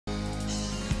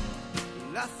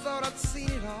I thought I'd seen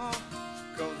it all,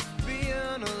 'cause it's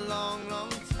been a long, long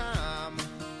time.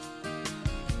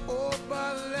 Oh,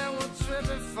 but then we'll trip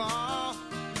and fall,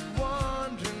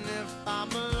 wondering if I'm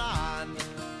blind.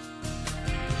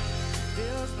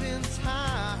 There's been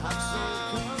times I'm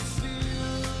so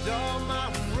confused, all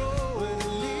my road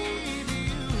will lead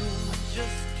you. I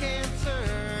just can't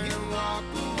turn and walk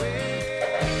away.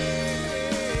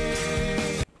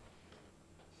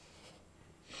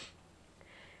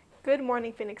 Good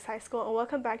morning, Phoenix High School, and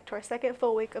welcome back to our second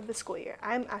full week of the school year.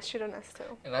 I'm Astrid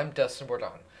Onesto. And I'm Dustin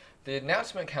Bourdon. The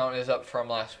announcement count is up from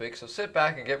last week, so sit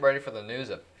back and get ready for the news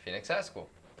of Phoenix High School.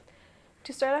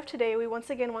 To start off today, we once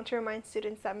again want to remind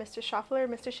students that Mr. Schaffler,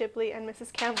 Mr. Shipley, and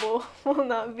Mrs. Campbell will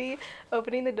not be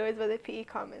opening the doors by the PE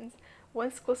Commons.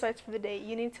 Once school starts for the day,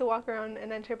 you need to walk around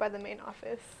and enter by the main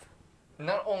office.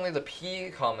 Not only the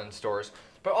PE Commons doors,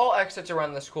 but all exits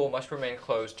around the school must remain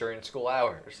closed during school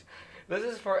hours. This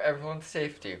is for everyone's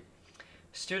safety.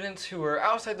 Students who are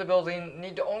outside the building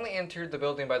need to only enter the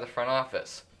building by the front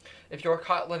office. If you are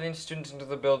caught letting students into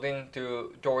the building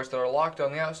through doors that are locked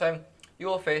on the outside, you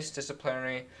will face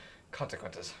disciplinary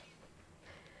consequences.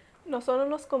 No solo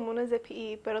los comunes de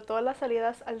PE, pero todas las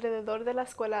salidas alrededor de la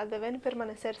escuela deben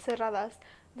permanecer cerradas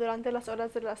durante las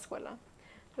horas de la escuela.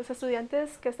 Los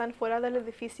estudiantes que están fuera del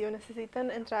edificio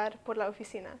necesitan entrar por la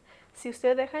oficina. Si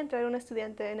usted deja entrar a un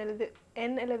estudiante en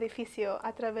el edificio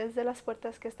a través de las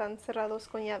puertas que están cerradas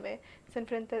con llave, se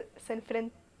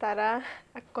enfrentará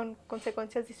con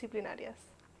consecuencias disciplinarias.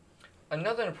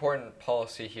 Another important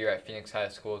policy here at Phoenix High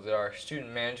School that our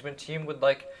student management team would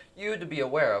like you to be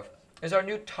aware of is our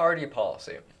new tardy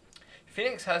policy.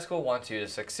 Phoenix High School wants you to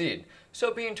succeed,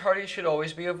 so being tardy should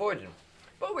always be avoided.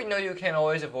 But we know you can't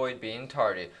always avoid being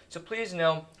tardy, so please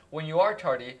know when you are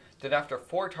tardy that after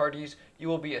 4 tardies you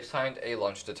will be assigned a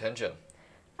lunch detention.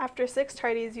 After 6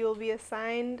 tardies, you will be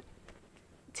assigned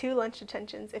 2 lunch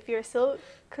detentions. If you are still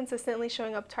consistently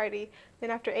showing up tardy, then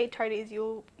after 8 tardies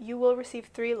you will receive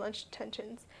 3 lunch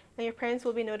detentions, and your parents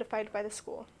will be notified by the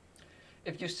school.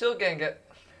 If you still can't get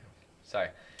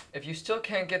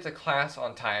to class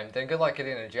on time, then good luck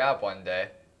getting a job one day.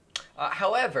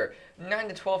 However, 9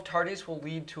 to 12 tardies will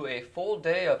lead to a full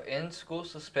day of in-school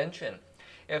suspension.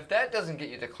 If that doesn't get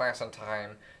you to class on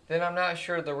time, then I'm not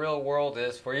sure the real world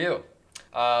is for you.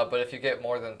 But if you get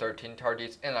more than 13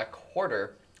 tardies in a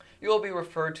quarter, you will be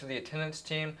referred to the attendance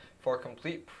team for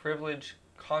complete privilege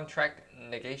contract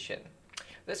negation.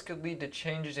 This could lead to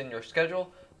changes in your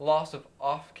schedule, loss of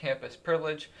off-campus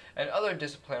privilege, and other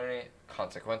disciplinary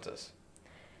consequences.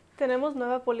 Tenemos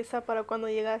nueva póliza para cuando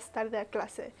llegas tarde a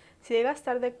clase. Si llegas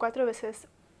tarde 4 veces,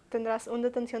 tendrás una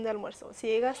detención de almuerzo. Si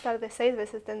llegas tarde 6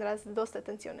 veces, tendrás 2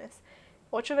 detenciones.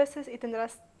 8 veces y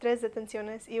tendrás 3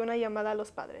 detenciones y una llamada a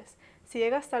los padres. Si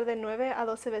llegas tarde 9 a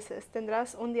 12 veces,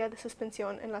 tendrás un día de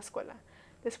suspensión en la escuela.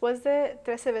 Después de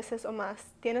 13 veces o más,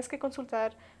 tienes que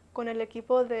consultar con el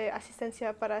equipo de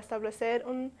asistencia para establecer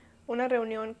una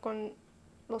reunión con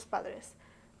los padres.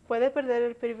 Puede perder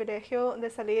el privilegio de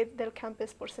salir del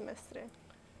campus por semestre.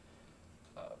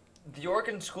 The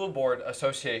Oregon School Board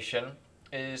Association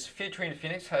is featuring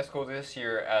Phoenix High School this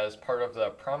year as part of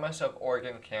the Promise of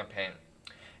Oregon campaign,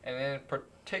 and in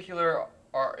particular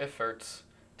our efforts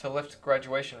to lift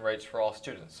graduation rates for all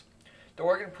students. The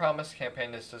Oregon Promise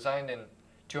campaign is designed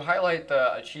to highlight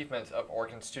the achievements of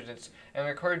Oregon students and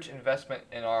encourage investment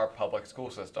in our public school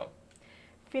system.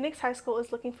 Phoenix High School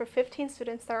is looking for 15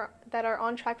 students that are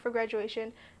on track for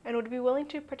graduation and would be willing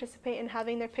to participate in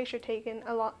having their picture taken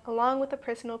along with a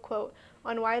personal quote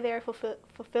on why they are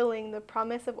fulfilling the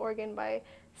promise of Oregon by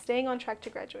staying on track to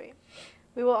graduate.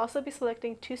 We will also be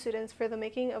selecting 2 students for the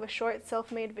making of a short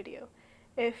self-made video.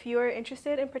 If you are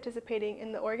interested in participating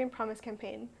in the Oregon Promise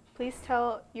campaign, please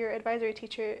tell your advisory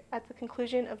teacher at the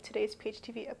conclusion of today's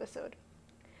PHTV episode.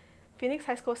 Phoenix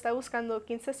High School está buscando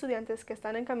 15 estudiantes que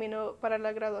están en camino para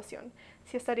la graduación.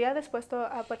 Si estaría dispuesto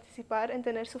a participar en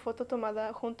tener su foto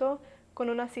tomada junto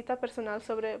con una cita personal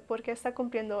sobre por qué está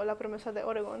cumpliendo la promesa de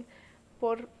Oregon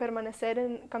por permanecer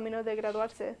en camino de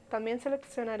graduarse, también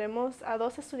seleccionaremos a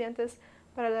 2 estudiantes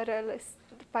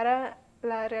para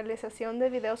la realización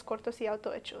de videos cortos y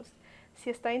autohechos.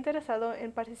 Si está interesado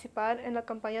en participar en la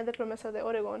campaña de promesa de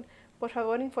Oregon, por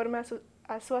favor informe a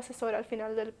su asesor al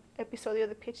final del episodio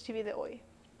de PHTV de hoy.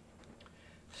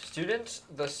 Students,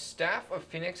 the staff of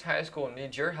Phoenix High School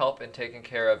needs your help in taking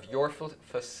care of your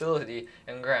facility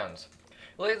and grounds.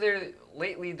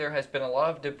 Lately, there has been a lot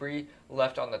of debris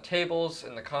left on the tables,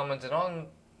 in the commons, and on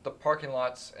the parking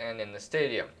lots and in the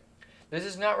stadium. This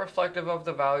is not reflective of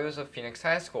the values of Phoenix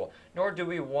High School, nor do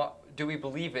we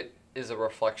believe it is a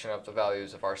reflection of the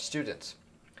values of our students.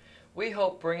 We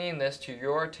hope bringing this to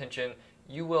your attention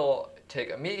you will take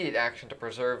immediate action to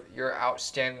preserve your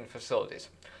outstanding facilities.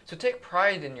 So take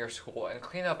pride in your school and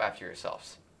clean up after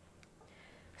yourselves.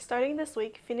 Starting this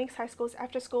week, Phoenix High School's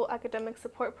After School Academic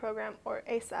Support Program, or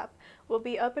ASAP, will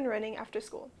be up and running after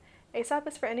school. ASAP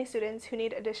is for any students who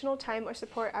need additional time or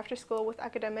support after school with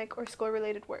academic or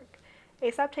school-related work.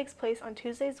 ASAP takes place on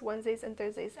Tuesdays, Wednesdays, and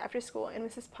Thursdays after school in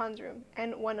Mrs. Pond's room,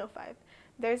 N105.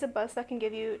 There is a bus that can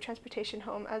give you transportation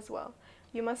home as well.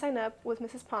 You must sign up with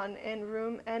Mrs. Pond in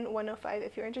room N105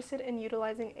 if you're interested in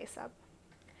utilizing ASAP.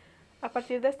 A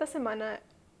partir de esta semana,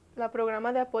 la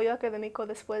programa de apoyo académico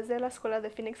después de la escuela de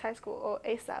Phoenix High School, o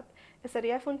ASAP,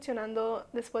 estaría funcionando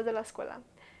después de la escuela.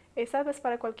 ASAP es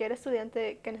para cualquier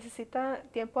estudiante que necesita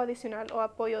tiempo adicional o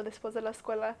apoyo después de la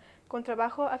escuela con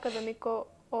trabajo académico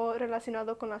o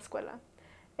relacionado con la escuela.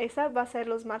 ASAP va a ser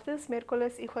los martes,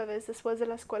 miércoles y jueves después de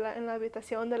la escuela en la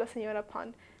habitación de la señora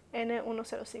Pond,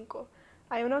 N105.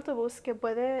 Hay un autobús que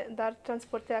puede dar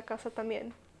transporte a casa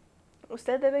también.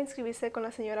 Usted debe inscribirse con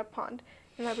la señora Pond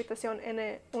en la habitación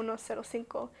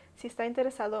N105 si está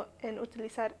interesado en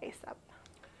utilizar ASAP.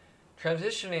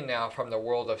 Transitioning now from the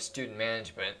world of student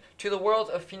management to the world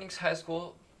of Phoenix High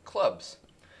School clubs.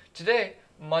 Today,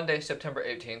 Monday, September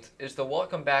 18th, is the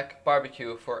Welcome Back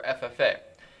Barbecue for FFA.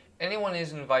 Anyone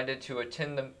is invited to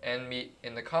attend and meet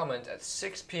in the Commons at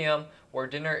 6 p.m. where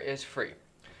dinner is free.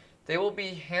 They will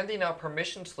be handing out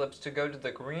permission slips to go to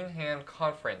the Green Hand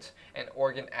Conference and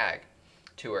Oregon Ag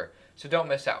Tour, so don't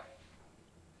miss out.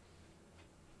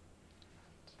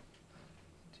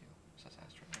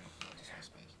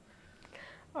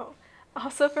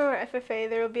 Also from our FFA,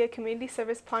 there will be a Community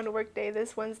Service Pond Work Day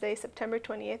this Wednesday, September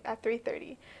 20th at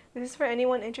 3:30. This is for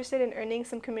anyone interested in earning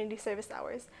some community service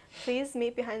hours. Please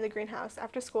meet behind the greenhouse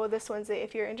after school this Wednesday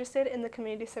if you're interested in the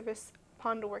Community Service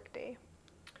Pond Work Day.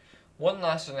 One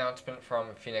last announcement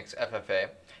from Phoenix FFA.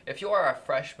 If you are a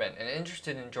freshman and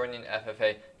interested in joining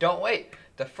FFA, don't wait.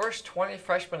 The first 20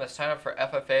 freshmen to sign up for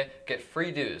FFA get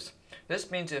free dues.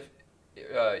 This means if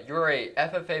you're a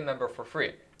FFA member for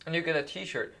free, and you get a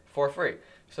t-shirt for free.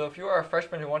 So if you are a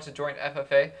freshman who wants to join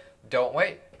FFA, don't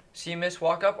wait. See Miss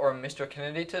Walkup or Mr.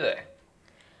 Kennedy today.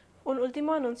 Un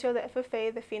último anuncio de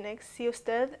FFA de Phoenix. Si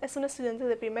usted es un estudiante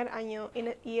de primer año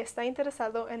y está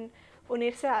interesado en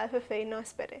unirse a FFA, no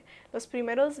espere. Los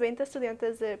primeros 20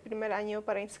 estudiantes de primer año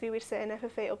para inscribirse en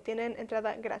FFA obtienen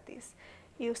entrada gratis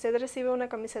y usted recibe una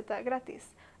camiseta gratis.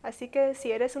 Así que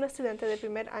si eres un estudiante de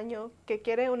primer año que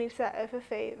quiere unirse a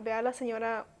FFA, ve a la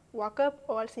señora Walkup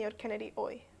o al señor Kennedy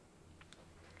hoy.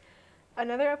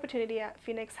 Another opportunity at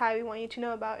Phoenix High we want you to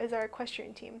know about is our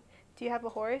equestrian team. Do you have a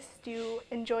horse? Do you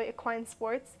enjoy equine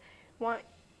sports?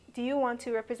 Do you want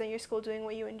to represent your school doing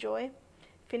what you enjoy?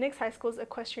 Phoenix High School's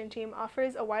equestrian team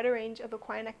offers a wider range of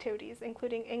equine activities,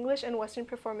 including English and Western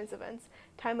performance events,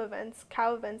 time events,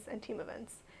 cow events, and team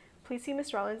events. Please see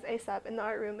Ms. Rollins ASAP in the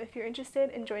art room if you're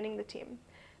interested in joining the team.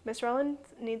 Ms. Rollins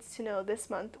needs to know this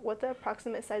month what the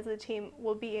approximate size of the team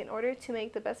will be in order to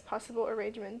make the best possible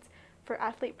arrangements for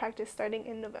athlete practice starting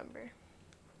in November.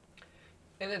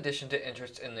 In addition to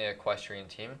interest in the equestrian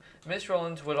team, Ms.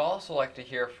 Rollins would also like to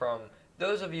hear from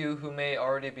those of you who may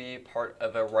already be part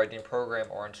of a writing program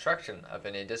or instruction of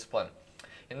any discipline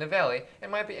in the Valley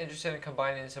and might be interested in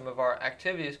combining some of our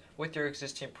activities with your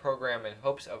existing program in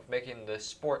hopes of making the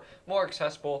sport more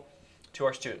accessible to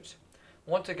our students.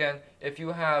 Once again, if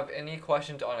you have any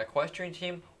questions on equestrian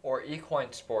team or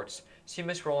equine sports, see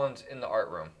Ms. Rollins in the art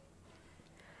room.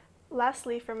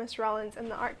 Lastly, for Ms. Rollins and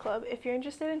the art club, if you're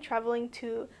interested in traveling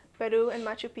to Peru and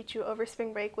Machu Picchu over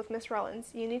spring break with Ms. Rollins,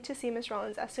 you need to see Ms.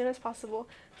 Rollins as soon as possible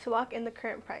to lock in the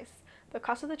current price. The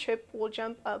cost of the trip will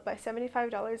jump up by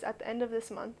 $75 at the end of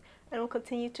this month and will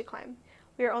continue to climb.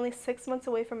 We are only 6 months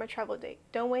away from our travel date.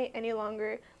 Don't wait any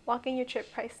longer. Lock in your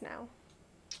trip price now.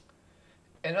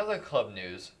 In other club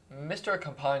news, Mr.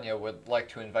 Campagna would like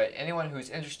to invite anyone who's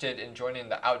interested in joining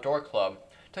the Outdoor Club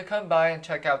to come by and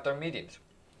check out their meetings.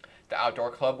 The Outdoor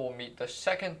Club will meet the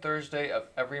second Thursday of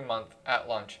every month at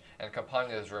lunch in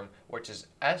Campagna's room, which is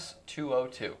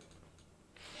S202.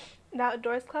 The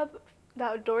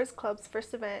Outdoors Club's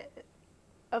first event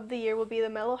of the year will be the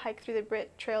Mellow Hike through the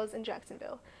Britt Trails in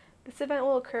Jacksonville. This event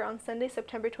will occur on Sunday,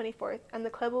 September 24th, and the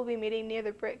club will be meeting near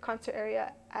the Britt concert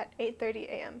area at 8:30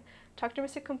 a.m. Talk to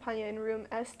Mr. Campagna in room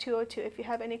S202 if you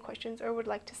have any questions or would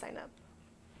like to sign up.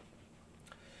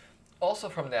 Also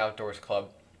from the Outdoors Club,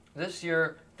 this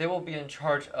year they will be in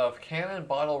charge of can and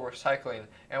bottle recycling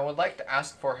and would like to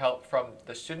ask for help from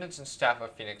the students and staff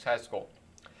of Phoenix High School.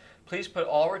 Please put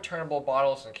all returnable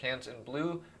bottles and cans in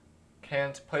blue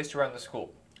cans placed around the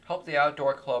school. Help the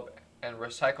Outdoor Club and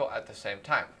recycle at the same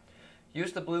time.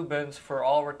 Use the blue bins for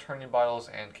all returning bottles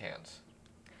and cans.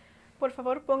 Por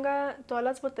favor, ponga todas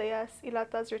las botellas y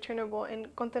latas returnable en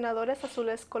contenedores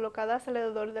azules colocadas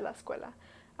alrededor de la escuela.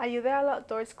 Ayude al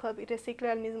Outdoors Club y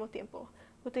recicle al mismo tiempo.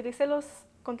 Utilice los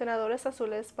contenedores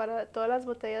azules para todas las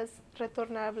botellas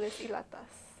retornables y latas.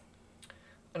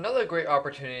 Another great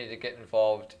opportunity to get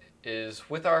involved is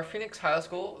with our Phoenix High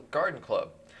School Garden Club.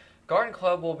 Garden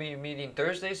Club will be meeting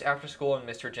Thursdays after school in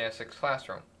Mr. Janicek's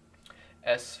classroom,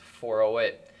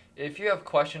 S408. If you have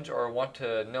questions or want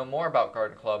to know more about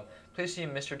Garden Club, please see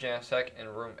Mr. Janicek in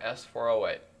room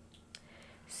S408.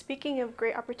 Speaking of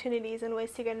great opportunities and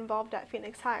ways to get involved at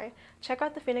Phoenix High, check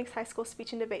out the Phoenix High School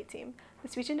Speech and Debate Team. The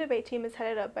Speech and Debate Team is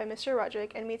headed up by Mr.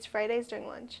 Roderick and meets Fridays during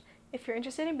lunch. If you're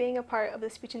interested in being a part of the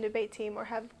Speech and Debate Team or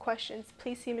have questions,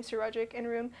 please see Mr. Roderick in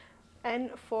room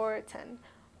N410.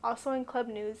 Also in club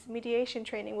news, mediation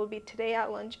training will be today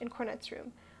at lunch in Cornette's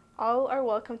room. All are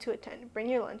welcome to attend. Bring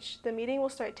your lunch. The meeting will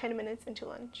start 10 minutes into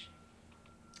lunch.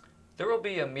 There will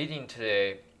be a meeting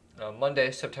today,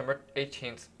 Monday, September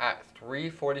 18th at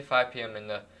 3:45 p.m. in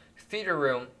the theater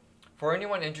room for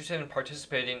anyone interested in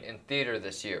participating in theater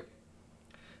this year.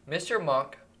 Mr.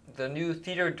 Monk, the new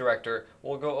theater director,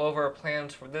 will go over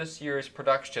plans for this year's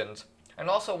productions and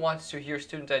also wants to hear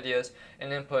student ideas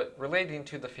and input relating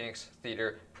to the Phoenix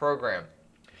Theater program.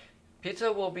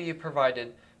 Pizza will be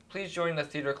provided. Please join the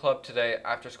theater club today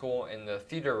after school in the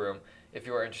theater room if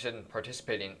you are interested in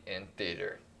participating in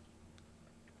theater.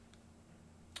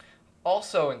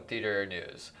 Also in theater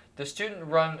news, the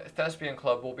student-run thespian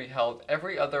club will be held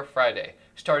every other Friday,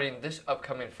 starting this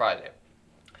upcoming Friday.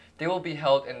 They will be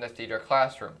held in the theater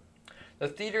classroom. The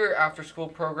theater after-school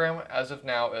program, as of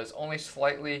now, is only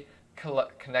slightly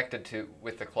connected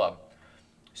with the club.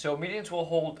 So meetings will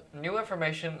hold new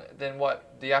information than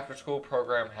what the after-school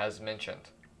program has mentioned.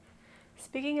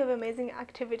 Speaking of amazing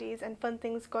activities and fun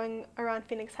things going around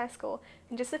Phoenix High School,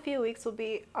 in just a few weeks will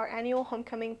be our annual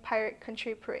Homecoming Pirate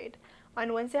Country Parade.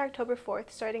 On Wednesday, October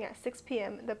 4th, starting at 6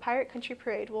 p.m., the Pirate Country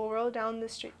Parade will roll down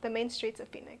the main streets of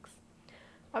Phoenix.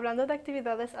 Hablando de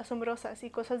actividades asombrosas y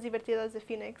cosas divertidas de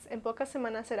Phoenix, en pocas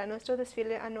semanas será nuestro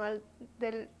desfile anual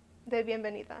de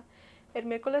bienvenida. El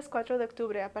miércoles 4 de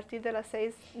octubre, a partir de las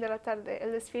 6 de la tarde,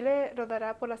 el desfile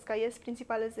rodará por las calles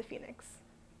principales de Phoenix.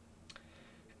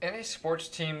 Any sports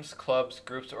teams, clubs,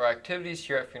 groups, or activities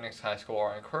here at Phoenix High School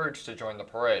are encouraged to join the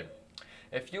parade.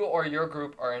 If you or your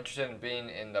group are interested in being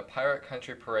in the Pirate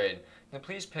Country Parade, then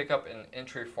please pick up an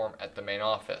entry form at the main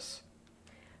office.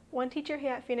 One teacher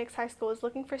here at Phoenix High School is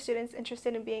looking for students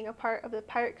interested in being a part of the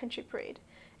Pirate Country Parade.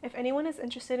 If anyone is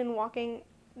interested in walking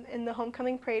in the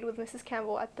homecoming parade with Mrs.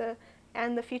 Campbell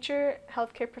and the Future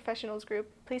Healthcare Professionals group,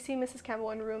 please see Mrs. Campbell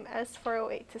in room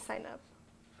S408 to sign up.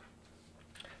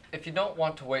 If you don't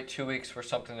want to wait 2 weeks for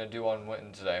something to do on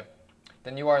Wednesday,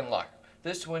 then you are in luck.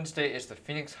 This Wednesday is the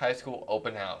Phoenix High School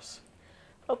Open House.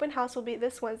 Open House will be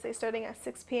this Wednesday starting at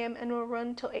 6 p.m. and will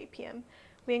run till 8 p.m.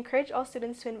 We encourage all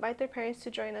students to invite their parents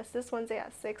to join us this Wednesday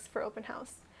at 6 for Open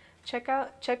House.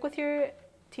 Check with your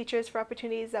teachers for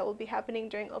opportunities that will be happening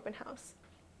during Open House.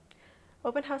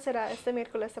 Open House será este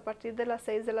miércoles a partir de las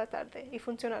 6 de la tarde y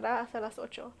funcionará hasta las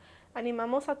 8.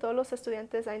 Animamos a todos los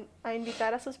estudiantes a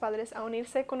invitar a sus padres a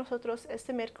unirse con nosotros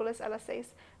este miércoles a las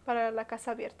 6 para la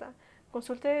casa abierta.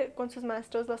 Consulte con sus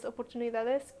maestros las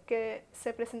oportunidades que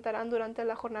se presentarán durante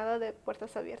la jornada de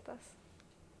puertas abiertas.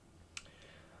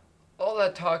 All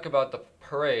that talk about the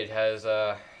parade has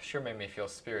sure made me feel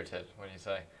spirited, what do you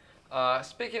say?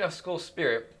 Speaking of school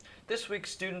spirit, this week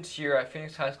students here at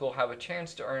Phoenix High School have a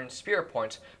chance to earn spirit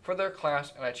points for their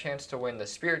class and a chance to win the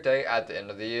Spirit Day at the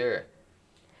end of the year.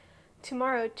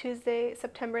 Tomorrow, Tuesday,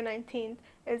 September 19th,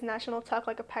 is National Talk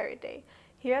Like a Pirate Day.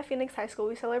 Here at Phoenix High School,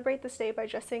 we celebrate this day by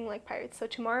dressing like pirates. So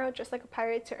tomorrow, dress like a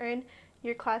pirate to earn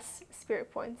your class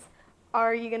spirit points.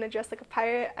 Are you going to dress like a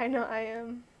pirate? I know I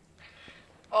am.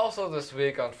 Also this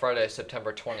week on Friday,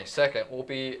 September 22nd, will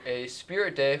be a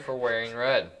Spirit Day for wearing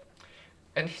red.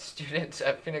 Any students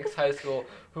at Phoenix High School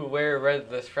who wear red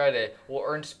this Friday will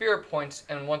earn spirit points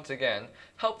and once again,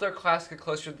 help their class get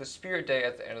closer to the Spirit Day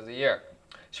at the end of the year.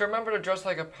 So remember to dress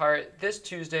like a pirate this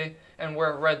Tuesday and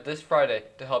wear red this Friday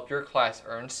to help your class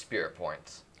earn spirit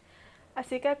points.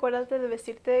 Así que acuérdate de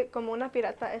vestirte como una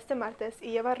pirata este martes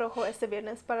y lleva rojo este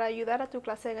viernes para ayudar a tu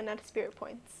clase a ganar spirit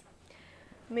points.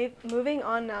 Moving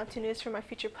on now to news from our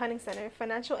Future Planning Center,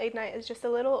 Financial Aid Night is just a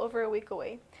little over a week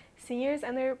away. Seniors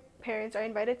and their parents are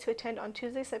invited to attend on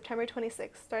Tuesday, September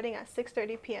 26th, starting at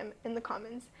 6:30 p.m. in the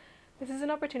Commons. This is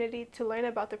an opportunity to learn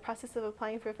about the process of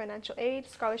applying for financial aid,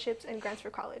 scholarships, and grants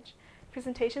for college.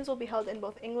 Presentations will be held in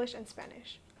both English and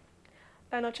Spanish.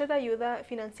 La Noche de Ayuda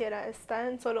Financiera está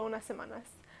en solo unas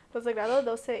semanas. Los de grado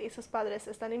 12 y sus padres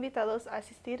están invitados a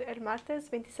asistir el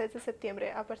martes 26 de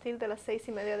septiembre a partir de las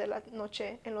 6:30 de la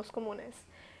noche en los comunes.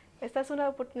 Esta es una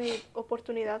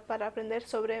oportunidad para aprender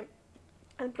sobre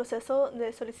el proceso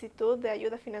de solicitud de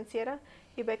ayuda financiera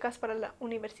y becas para la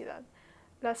universidad.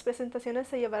 Las presentaciones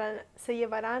se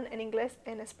llevarán en inglés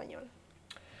y en español.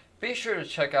 Be sure to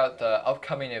check out the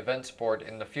upcoming events board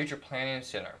in the Future Planning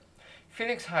Center.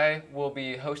 Phoenix High will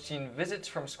be hosting visits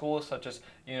from schools such as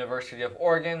University of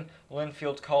Oregon,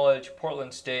 Linfield College,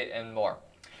 Portland State, and more.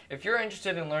 If you're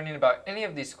interested in learning about any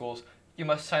of these schools, you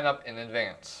must sign up in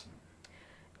advance.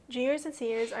 Juniors and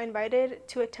seniors are invited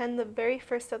to attend the very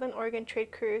first Southern Oregon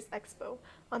Trade Careers Expo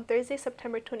on Thursday,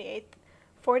 September 28th.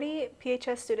 40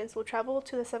 PHS students will travel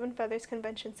to the Seven Feathers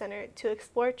Convention Center to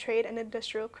explore trade and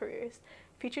industrial careers.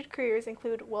 Featured careers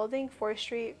include welding,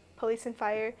 forestry, police and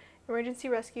fire, emergency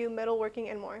rescue, metalworking,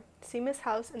 and more. See Miss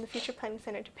House in the Future Planning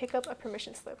Center to pick up a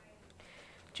permission slip.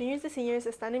 Juniors y seniors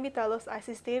están invitados a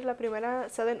asistir a la primera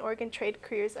Southern Oregon Trade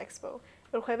Careers Expo,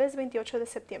 el jueves 28 de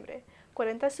septiembre.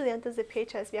 40 estudiantes de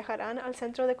PHS viajarán al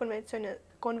Centro de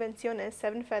Convenciones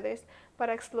Seven Feathers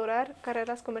para explorar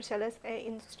carreras comerciales e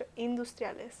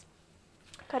industriales.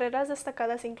 Carreras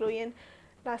destacadas incluyen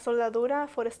la soldadura,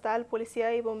 forestal,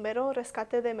 policía y bombero,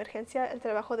 rescate de emergencia, el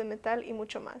trabajo de metal y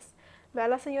mucho más. Ve a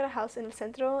la señora House en el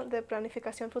Centro de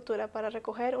Planificación Futura para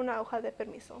recoger una hoja de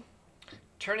permiso.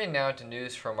 Turning now to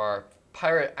news from our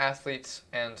Pirate athletes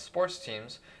and sports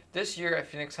teams, this year at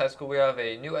Phoenix High School we have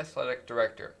a new athletic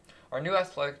director. Our new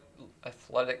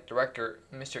athletic director,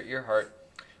 Mr. Earhart,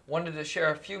 wanted to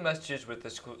share a few messages with the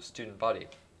student body.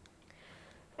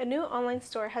 A new online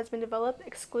store has been developed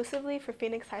exclusively for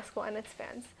Phoenix High School and its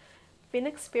fans.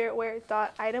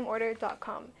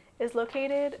 PhoenixSpiritwear.itemorder.com is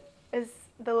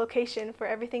the location for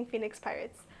everything Phoenix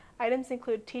Pirates. Items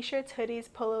include t-shirts,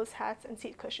 hoodies, polos, hats, and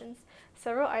seat cushions.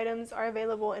 Several items are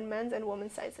available in men's and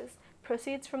women's sizes.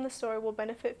 Proceeds from the store will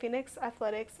benefit Phoenix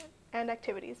athletics and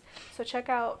activities, so check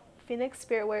out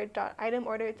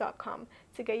PhoenixSpiritwear.itemorder.com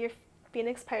to get your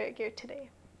Phoenix Pirate gear today.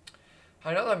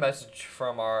 Another message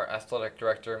from our athletic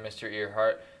director, Mr.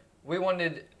 Earhart. We want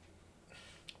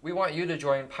you to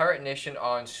join Pirate Nation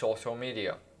on social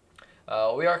media.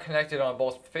 We are connected on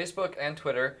both Facebook and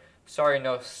Twitter. Sorry,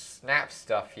 no Snap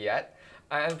stuff yet.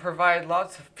 And provide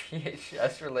lots of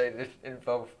PHS-related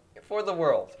info for the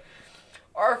world.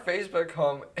 Our Facebook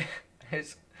home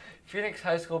is Phoenix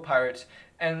High School Pirates,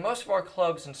 and most of our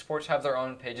clubs and sports have their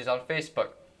own pages on Facebook.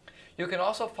 You can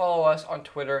also follow us on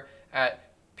Twitter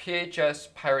at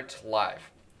PHS Pirates Live.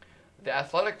 The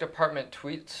athletic department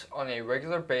tweets on a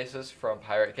regular basis from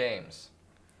Pirate games.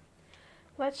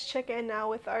 Let's check in now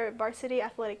with our varsity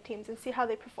athletic teams and see how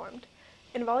they performed.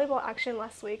 In volleyball action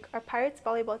last week, our Pirates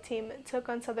volleyball team took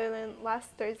on Sutherland last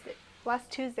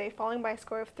Tuesday, falling by a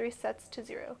score of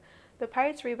 3-0. The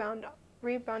Pirates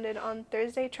rebounded on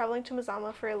Thursday, traveling to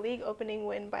Mazama for a league opening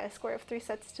win by a score of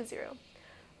 3-0.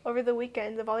 Over the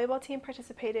weekend, the volleyball team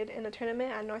participated in a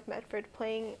tournament at North Medford,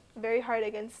 playing very hard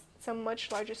against some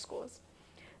much larger schools.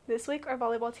 This week, our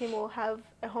volleyball team will have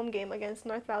a home game against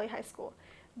North Valley High School.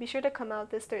 Be sure to come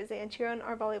out this Thursday and cheer on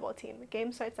our volleyball team. The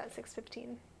game starts at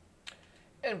 6:15.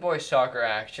 In boys soccer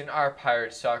action, our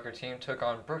Pirates soccer team took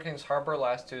on Brookings Harbor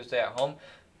last Tuesday at home,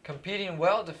 competing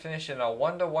well to finish in a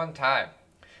 1-1 tie.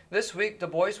 This week, the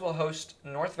boys will host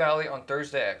North Valley on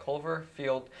Thursday at Culver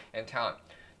Field in town.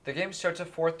 The game starts at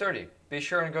 4:30. Be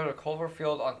sure and go to Culver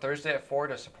Field on Thursday at 4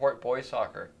 to support boys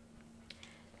soccer.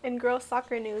 In girls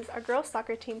soccer news, our girls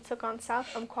soccer team took on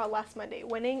South Umpqua last Monday,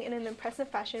 winning in an impressive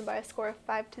fashion by a score of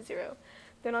 5-0.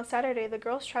 Then on Saturday, the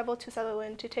girls traveled to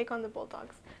Sutherland to take on the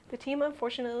Bulldogs. The team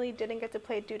unfortunately didn't get to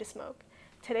play due to smoke.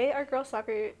 Today, our girls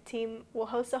soccer team will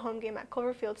host a home game at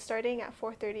Culver Field starting at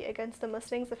 4:30 against the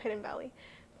Mustangs of Hidden Valley.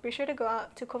 Be sure to go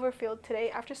out to Culver Field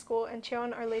today after school and cheer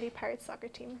on our Lady Pirates soccer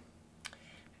team.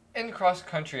 In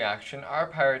cross-country action, our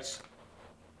Pirates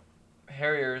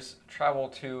Harriers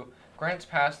traveled to Grants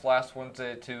Pass last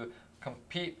Wednesday to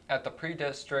compete at the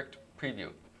pre-district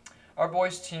preview. Our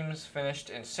boys teams finished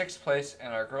in 6th place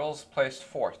and our girls placed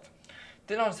 4th.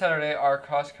 Then on Saturday, our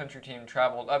cross-country team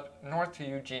traveled up north to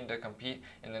Eugene to compete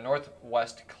in the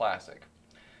Northwest Classic.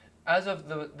 As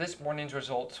of this morning's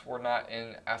results were not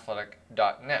in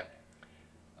athletic.net.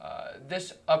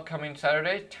 This upcoming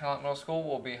Saturday, Talent Middle School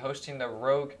will be hosting the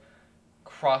Rogue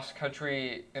Cross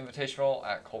Country Invitational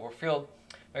at Culver Field.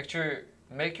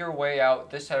 Make your way out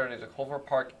this Saturday to Culver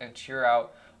Park and cheer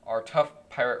out our tough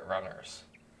Pirate runners.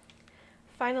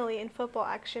 Finally, in football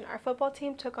action, our football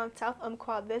team took on South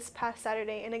Umpqua this past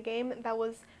Saturday in a game that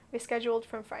was rescheduled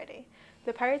from Friday.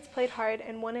 The Pirates played hard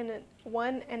and won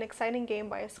an exciting game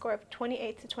by a score of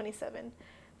 28-27.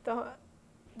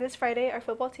 This Friday, our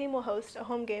football team will host a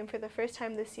home game for the first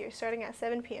time this year, starting at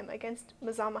 7 p.m. against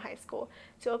Mazama High School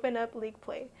to open up league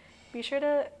play. Be sure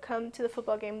to come to the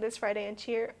football game this Friday and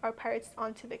cheer our Pirates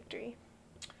on to victory.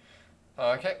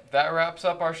 Okay, that wraps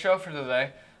up our show for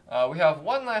today. We have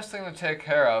one last thing to take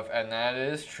care of, and that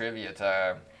is trivia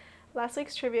time. Last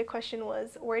week's trivia question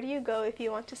was, where do you go if you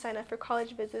want to sign up for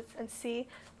college visits and see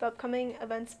the upcoming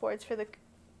events boards for the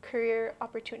career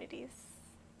opportunities?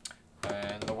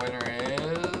 And the winner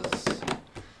is,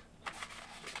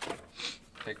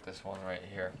 take this one right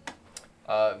here,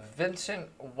 Vincent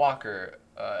Walker,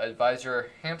 Advisor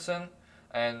Hanson,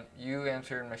 and you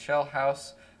answered Michelle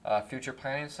House, Future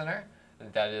Planning Center.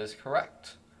 That is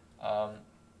correct.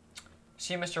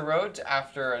 See Mr. Rhodes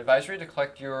after advisory to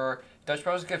collect your Dutch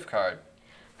Bros gift card.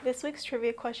 This week's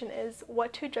trivia question is,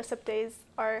 what 2 dress-up days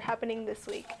are happening this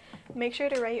week? Make sure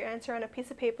to write your answer on a piece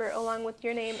of paper along with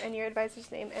your name and your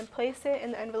advisor's name and place it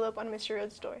in the envelope on Mr.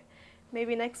 Rhodes' door.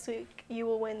 Maybe next week you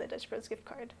will win the Dutch Bros gift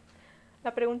card. La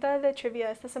pregunta de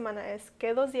trivia esta semana es,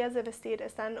 ¿qué 2 días de vestir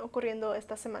están ocurriendo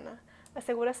esta semana?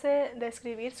 Asegúrese de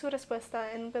escribir su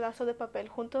respuesta en un pedazo de papel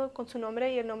junto con su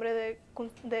nombre y el nombre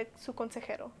de su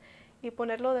consejero y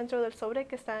ponerlo dentro del sobre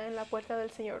que está en la puerta del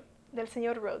señor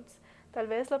Rhodes. Tal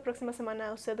vez la próxima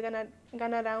semana usted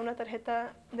ganará una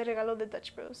tarjeta de regalo de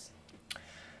Dutch Bros.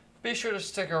 Be sure to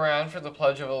stick around for the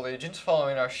Pledge of Allegiance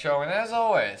following our show, and as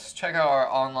always, check out our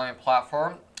online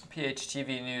platform,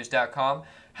 phtvnews.com.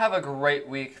 Have a great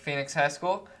week, Phoenix High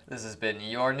School. This has been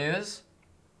your news.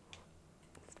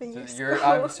 It's been your school.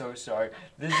 I'm so sorry.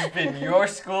 This has been your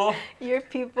school. Your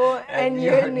people and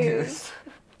your news.